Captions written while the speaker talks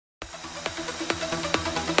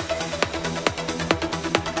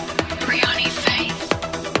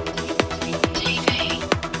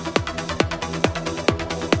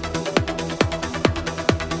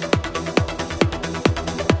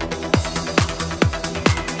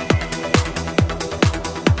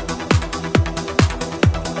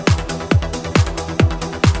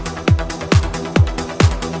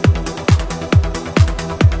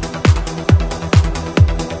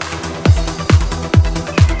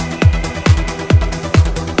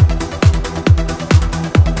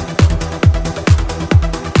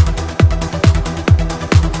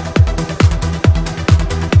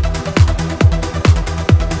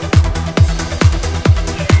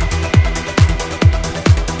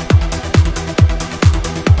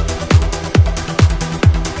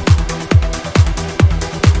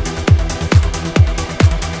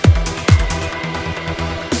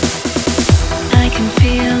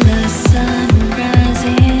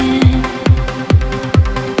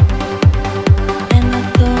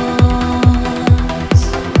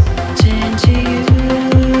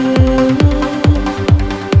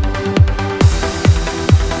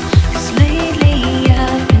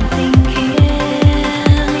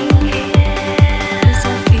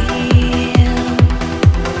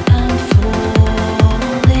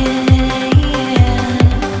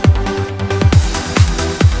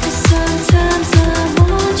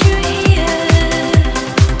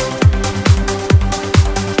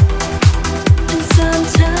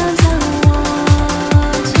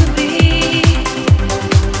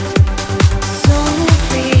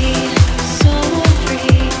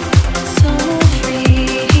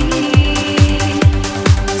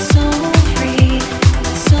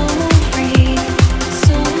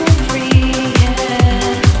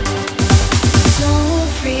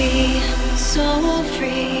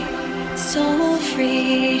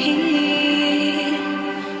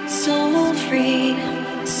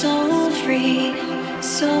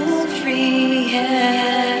free,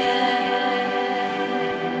 yeah.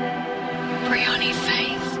 Brioni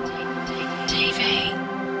Faith TV.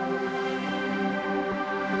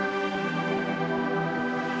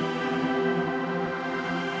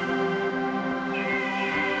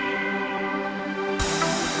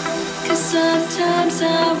 Cause sometimes I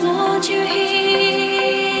want you here,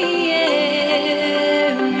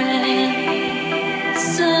 man.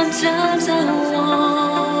 Sometimes I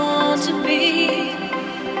want to be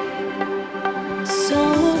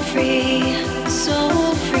so free, so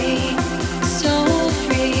free, so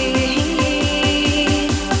free,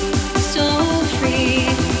 so free,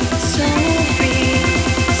 so free,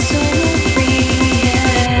 so free,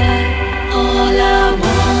 yeah. All I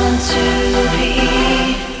want to be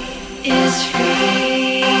is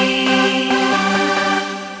free,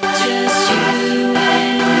 just you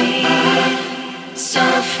and me, so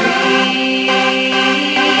free.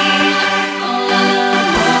 All I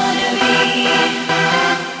wanna be,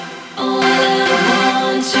 all I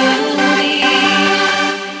want to be,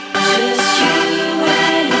 just you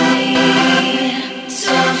and me,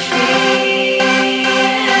 so free,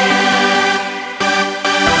 yeah.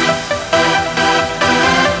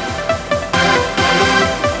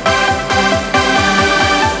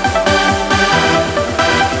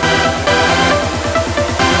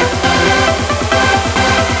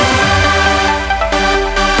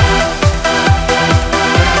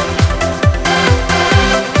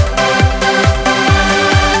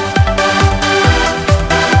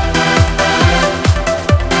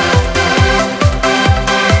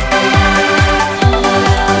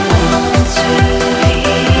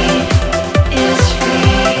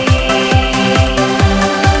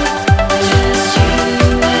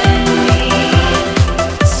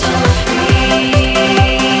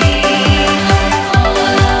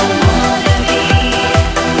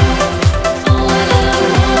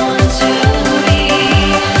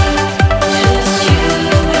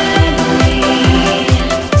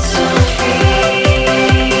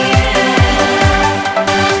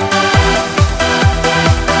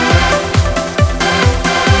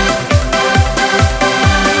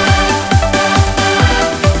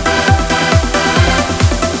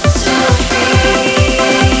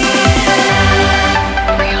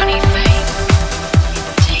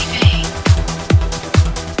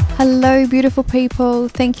 Hello beautiful people,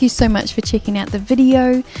 thank you so much for checking out the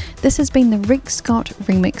video. This has been the Ric Scott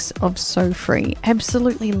remix of So Free.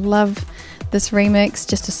 Absolutely love this remix,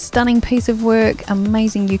 just a stunning piece of work,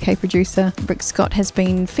 amazing UK producer. Ric Scott has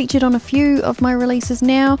been featured on a few of my releases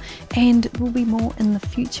now and will be more in the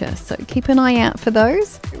future, so keep an eye out for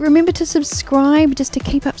those. Remember to subscribe just to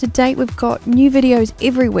keep up to date. We've got new videos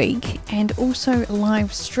every week and also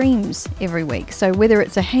live streams every week, so whether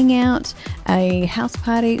it's a hangout, a house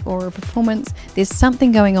party or a performance, there's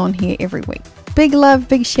something going on here every week. Big love,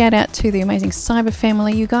 big shout out to the amazing Cyber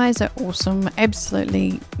family. You guys are awesome.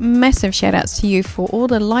 Absolutely massive shout outs to you for all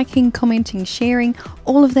the liking, commenting, sharing.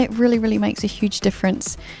 All of that really makes a huge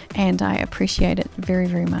difference and I appreciate it very,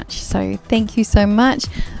 very much. So thank you so much.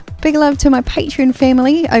 Big love to my Patreon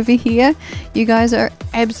family over here. You guys are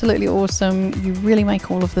absolutely awesome. You really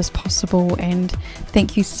make all of this possible and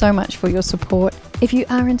thank you so much for your support. If you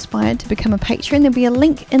are inspired to become a patron, there'll be a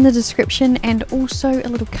link in the description and also a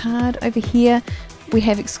little card over here. We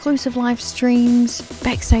have exclusive live streams,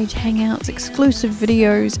 backstage hangouts, exclusive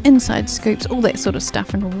videos, inside scoops, all that sort of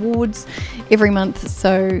stuff and rewards every month.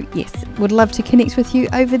 So yes, would love to connect with you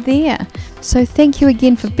over there. So thank you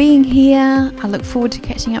again for being here. I look forward to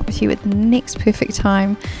catching up with you at the next perfect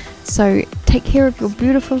time. So take care of your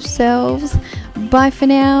beautiful selves. Bye for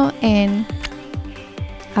now and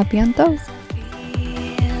abiantos.